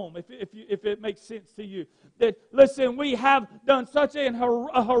Peters home, if it makes sense to you. That, listen, we have done such a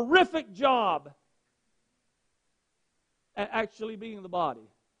horrific job at actually being the body.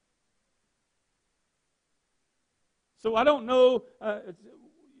 So I don't know.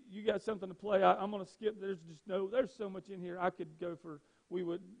 You got something to play. I'm going to skip. There's so much in here. I could go for. We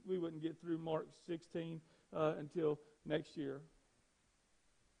wouldn't get through Mark 16 until next year.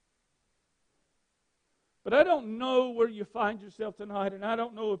 But I don't know where you find yourself tonight, and I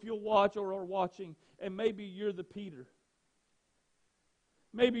don't know if you'll watch or are watching, and maybe you're the Peter.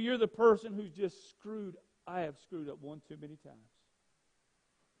 Maybe you're the person who's just screwed. I have screwed up one too many times.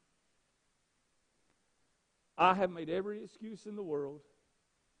 I have made every excuse in the world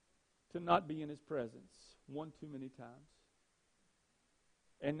to not be in His presence one too many times.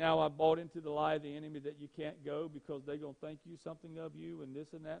 And now I've bought into the lie of the enemy that you can't go because they're going to think you something of you and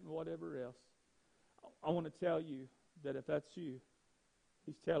this and that and whatever else. I want to tell you that if that's you,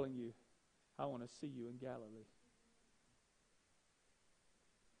 He's telling you, I want to see you in Galilee.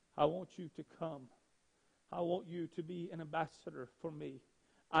 I want you to come. I want you to be an ambassador for me.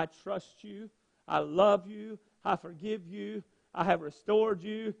 I trust you. I love you. I forgive you. I have restored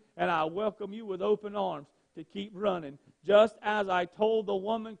you. And I welcome you with open arms to keep running. Just as I told the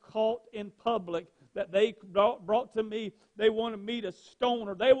woman caught in public that they brought to me, they wanted me to stone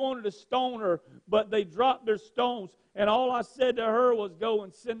her. They wanted to stone her, but they dropped their stones. And all I said to her was, go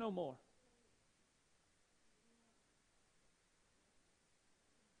and sin no more.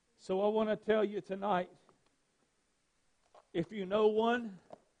 So I want to tell you tonight, if you know one,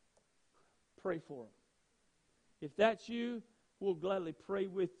 pray for them. If that's you, we'll gladly pray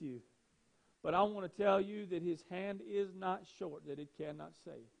with you. But I want to tell you that His hand is not short, that it cannot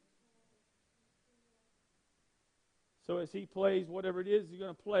save. So as He plays whatever it is He's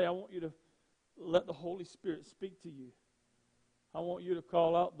going to play, I want you to let the Holy Spirit speak to you. I want you to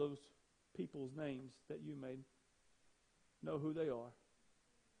call out those people's names that you may know who they are.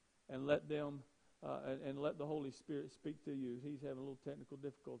 And let them and let the Holy Spirit speak to you. He's having a little technical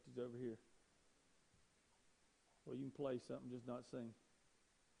difficulties over here. Well, you can play something, just not sing.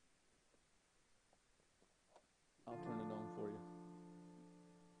 I'll turn it on for you.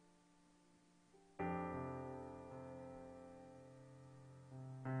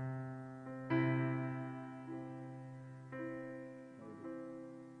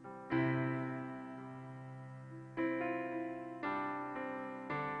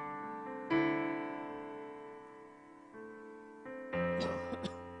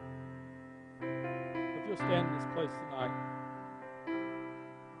 If you'll stand in this place tonight.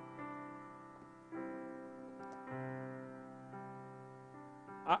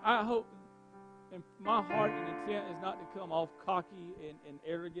 I hope, and my heart and intent is not to come off cocky and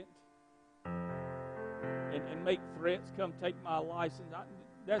arrogant and make threats, come take my license.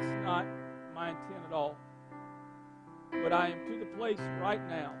 That's not my intent at all. But I am to the place right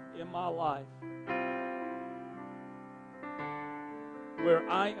now in my life where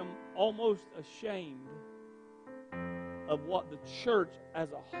I am almost ashamed of what the church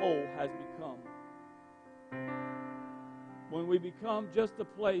as a whole has become. When we become just a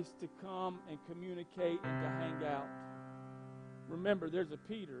place to come and communicate and to hang out. Remember, there's a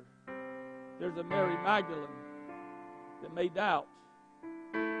Peter, there's a Mary Magdalene that may doubt,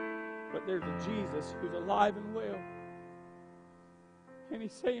 but there's a Jesus who's alive and well. And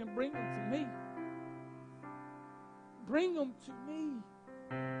he's saying, bring them to me. Bring them to me.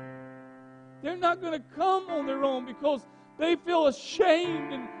 They're not going to come on their own because they feel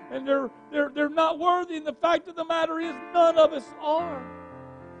ashamed and they're not worthy. And the fact of the matter is, none of us are.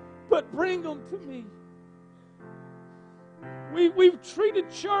 But bring them to me. We've treated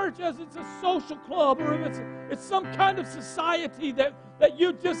church as it's a social club, or if it's some kind of society that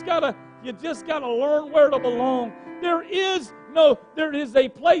you just gotta learn where to belong. There is a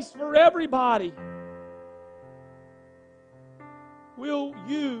place for everybody. Will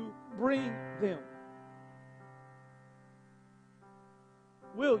you bring them?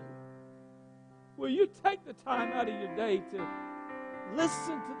 Will you? Will you take the time out of your day to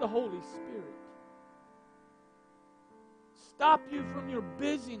listen to the Holy Spirit? Stop you from your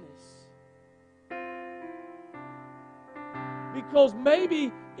busyness. Because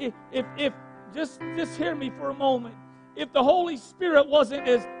maybe if just hear me for a moment. If the Holy Spirit wasn't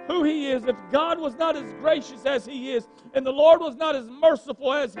as who He is, if God was not as gracious as He is, and the Lord was not as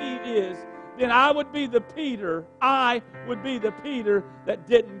merciful as He is, then I would be the Peter. I would be the Peter that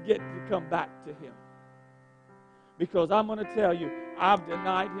didn't get to come back to Him. Because I'm going to tell you, I've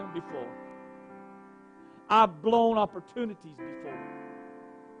denied Him before. I've blown opportunities before.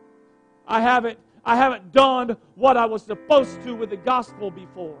 I haven't done what I was supposed to with the gospel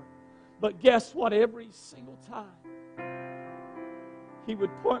before. But guess what? Every single time, He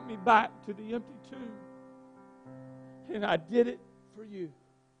would point me back to the empty tomb. And I did it for you.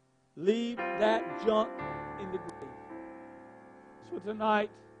 Leave that junk in the grave. So tonight,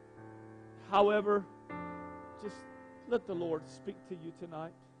 however, just let the Lord speak to you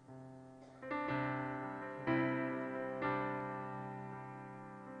tonight.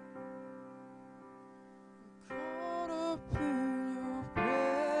 Caught up in your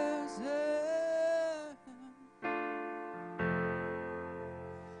presence,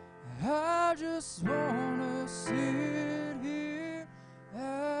 I just want to sit here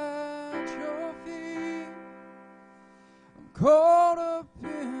at your feet. I'm caught up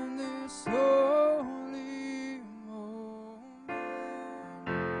in this holy moment.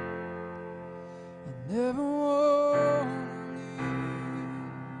 I never want to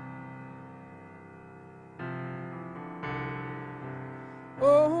leave.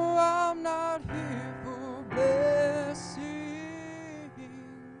 Oh, I'm not here for blessings.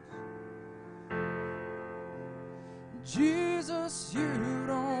 Jesus, you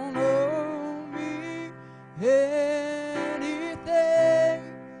don't owe me anything,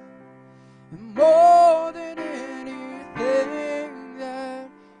 and more than anything that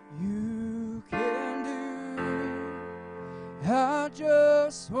you can do, I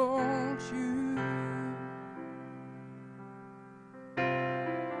just want you.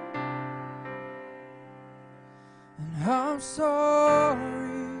 And I'm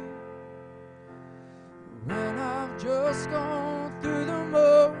sorry when I've just gone through the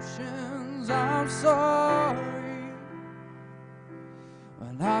motions. I'm sorry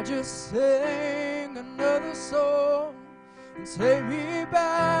when I just sang another song and take me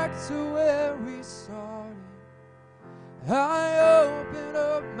back to where we started. I open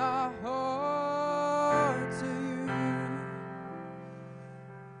up my heart to you.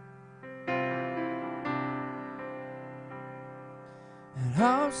 And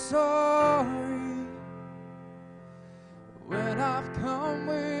I'm sorry when I've come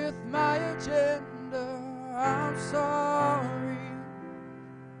with my agenda. I'm sorry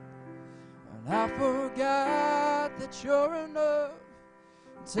when I forgot that you're enough.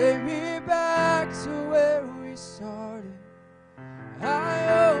 Take me back to where we started.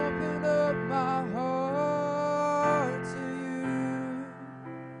 I open up my heart to you.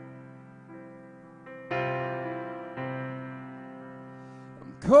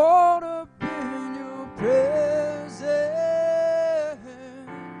 I'm caught up in your presence.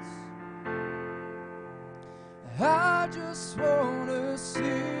 I just want to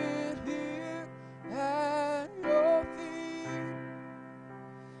sit here at your feet.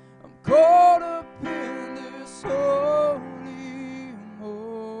 I'm caught up in this holy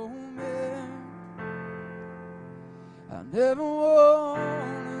moment. I never want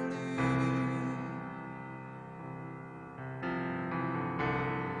to leave.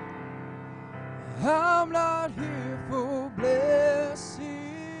 I'm not here for blessings.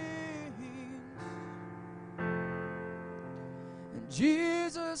 And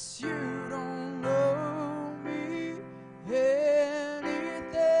Jesus, you don't know me anything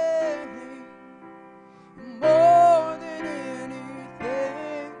more than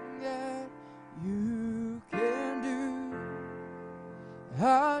anything that you can do.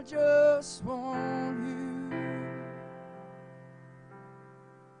 I just want you.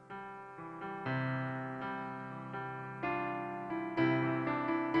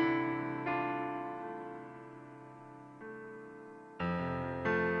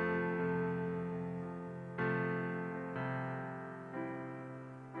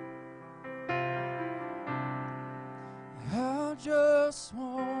 I just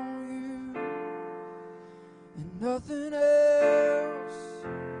want you and nothing else,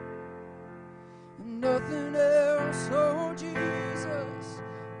 and nothing else, oh Jesus,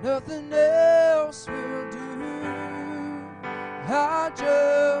 nothing else will do. I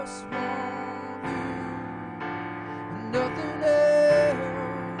just want you and nothing else,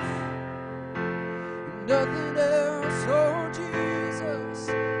 and nothing else, oh Jesus,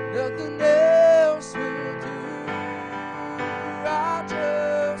 nothing else will do. I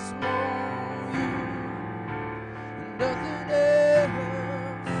just want you and nothing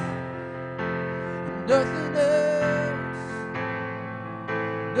else, and nothing else,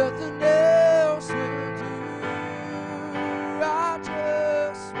 nothing else will do. I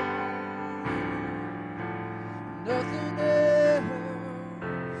just want you and nothing else,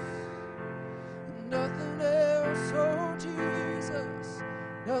 and nothing else, oh Jesus,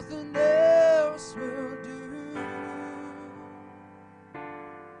 nothing else will do.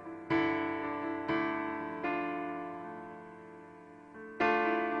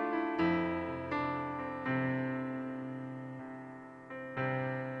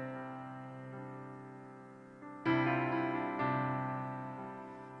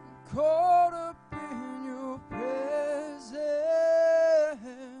 Caught up in your presence,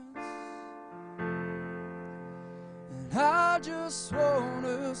 and I just want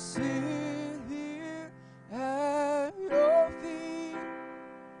to sit here at your feet.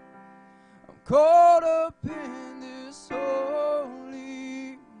 I'm caught up in this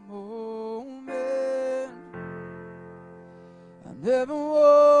holy moment. I never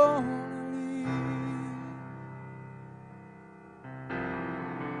want to leave.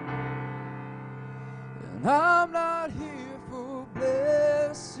 And I'm not here for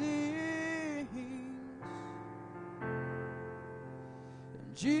blessings.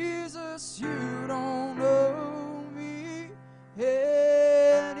 And Jesus, you don't know me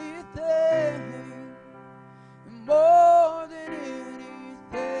anything more than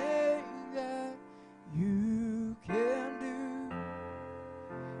anything that you can do.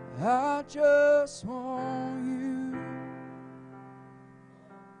 I just want you.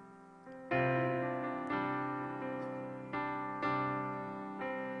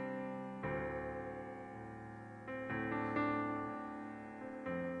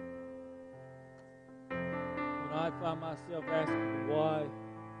 I find myself asking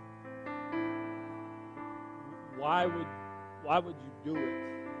why would you do it?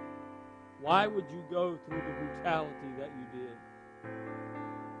 Why would you go through the brutality that you did?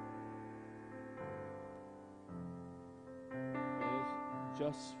 And it's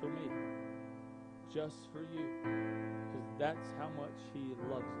just for me, just for you, because that's how much He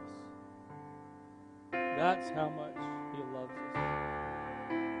loves us. That's how much He loves us.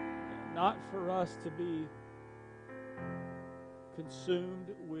 Not for us to be consumed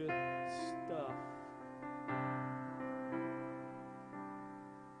with stuff.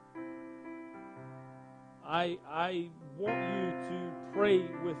 I want you to pray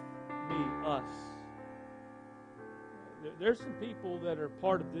with me, us. There's some people that are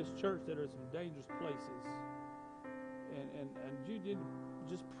part of this church that are in some dangerous places. And you didn't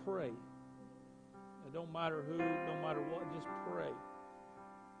just pray. It don't matter who, no matter what, just pray.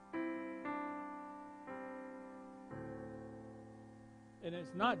 And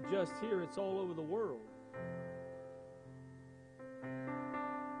it's not just here, it's all over the world.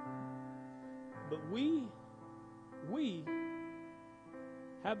 But we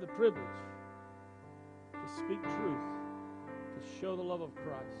have the privilege to speak truth, to show the love of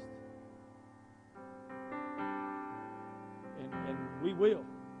Christ. And we will.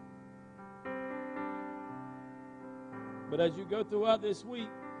 But as you go throughout this week,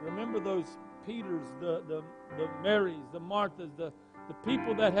 remember those Peters, the Marys, the Marthas, the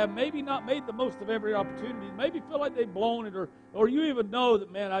people that have maybe not made the most of every opportunity, maybe feel like they've blown it, or you even know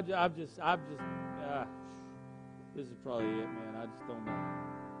that, man, this is probably it, man. I just don't know.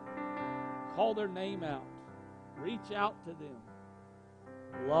 Call their name out. Reach out to them.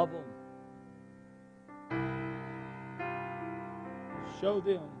 Love them. Show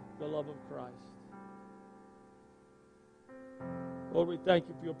them the love of Christ. Lord, we thank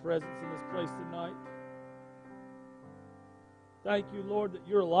you for your presence in this place tonight. Thank you, Lord, that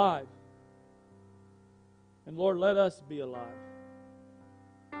you're alive. And Lord, let us be alive.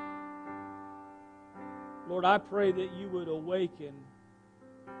 Lord, I pray that you would awaken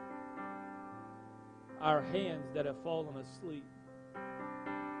our hands that have fallen asleep.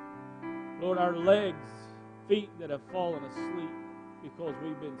 Lord, our legs, feet that have fallen asleep because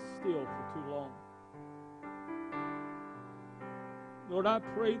we've been still for too long. Lord, I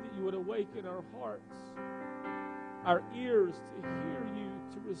pray that you would awaken our hearts, our ears to hear you,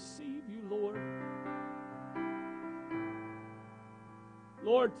 to receive you, Lord.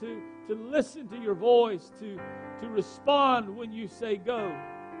 Lord, to listen to your voice, to respond when you say go.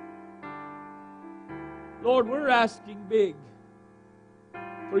 Lord, we're asking big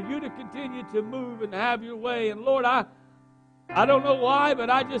for you to continue to move and have your way. And Lord, I don't know why, but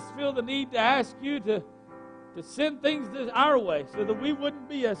I just feel the need to ask you to send things our way so that we wouldn't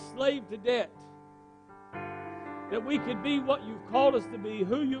be a slave to debt. That we could be what you've called us to be,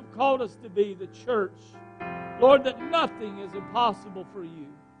 who you've called us to be, the church. Lord, that nothing is impossible for you.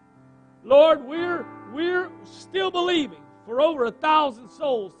 Lord, we're still believing for over 1,000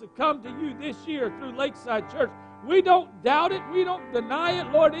 souls to come to you this year through Lakeside Church. We don't doubt it. We don't deny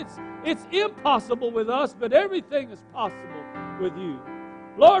it. Lord, it's impossible with us, but everything is possible with you.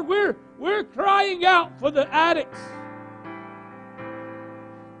 Lord, we're crying out for the addicts,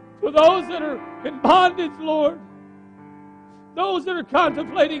 for those that are in bondage, Lord. Those that are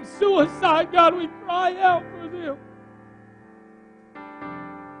contemplating suicide, God, we cry out for them.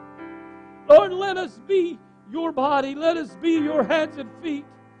 Lord, let us be your body. Let us be your hands and feet.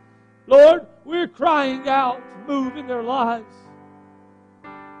 Lord, we're crying out, move in their lives.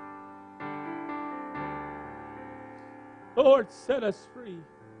 Lord, set us free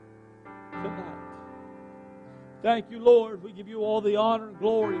tonight. Thank you, Lord. We give you all the honor,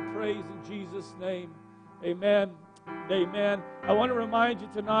 glory, and praise in Jesus' name. Amen. Amen. I want to remind you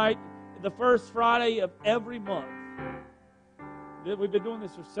tonight, the first Friday of every month. We've been doing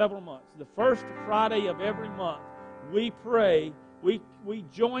this for several months. The first Friday of every month, we pray. We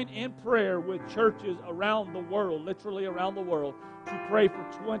join in prayer with churches around the world, literally around the world, to pray for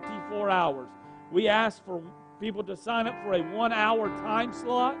 24 hours. We ask for people to sign up for a 1-hour time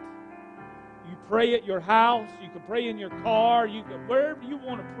slot. You pray at your house. You can pray in your car. You can wherever you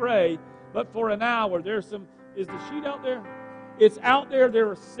want to pray. But for an hour, is the sheet out there? It's out there. There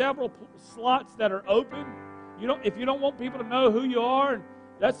are several slots that are open. If you don't want people to know who you are,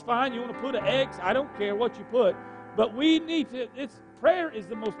 that's fine. You want to put an X, I don't care what you put. But we need to, prayer is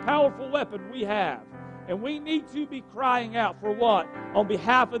the most powerful weapon we have. And we need to be crying out for what? On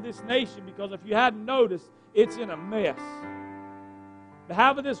behalf of this nation, because if you hadn't noticed, it's in a mess. On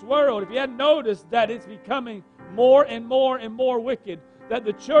behalf of this world, if you hadn't noticed that it's becoming more and more and more wicked, that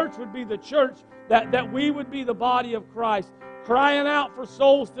the church would be the church, that we would be the body of Christ, crying out for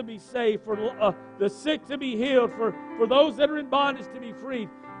souls to be saved, for the sick to be healed, for those that are in bondage to be freed.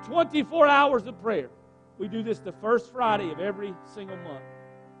 24 hours of prayer. We do this the first Friday of every single month.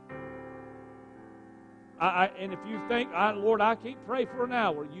 And if you think, Lord, I can't pray for an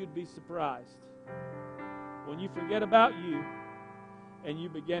hour, you'd be surprised. When you forget about you and you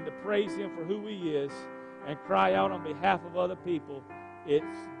begin to praise Him for who He is and cry out on behalf of other people,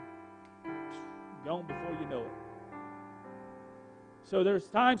 it's gone before you know it. So there's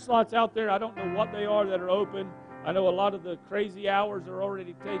time slots out there. I don't know what they are that are open. I know a lot of the crazy hours are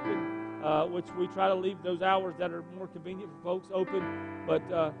already taken. which we try to leave those hours that are more convenient for folks open. But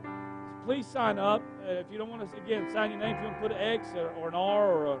please sign up. If you don't want to, again, sign your name. If you want to put an X or an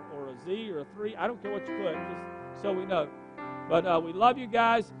R or a Z or a 3, I don't care what you put, just so we know. But we love you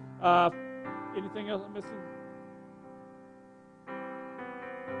guys. Anything else I'm missing?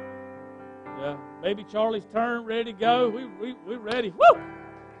 Yeah, baby Charlie's turn, ready to go. We're ready. Woo!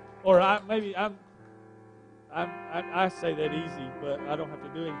 Or I say that easy, but I don't have to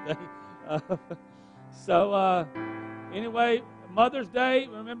do anything. Anyway, Mother's Day.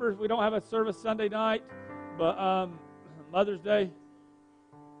 Remember, we don't have a service Sunday night, but Mother's Day,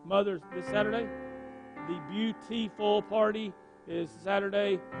 this Saturday. The Beautiful Party is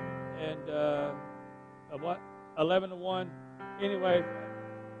Saturday, and what? 11 to 1. Anyway,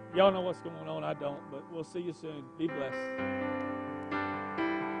 y'all know what's going on. I don't, but we'll see you soon. Be blessed.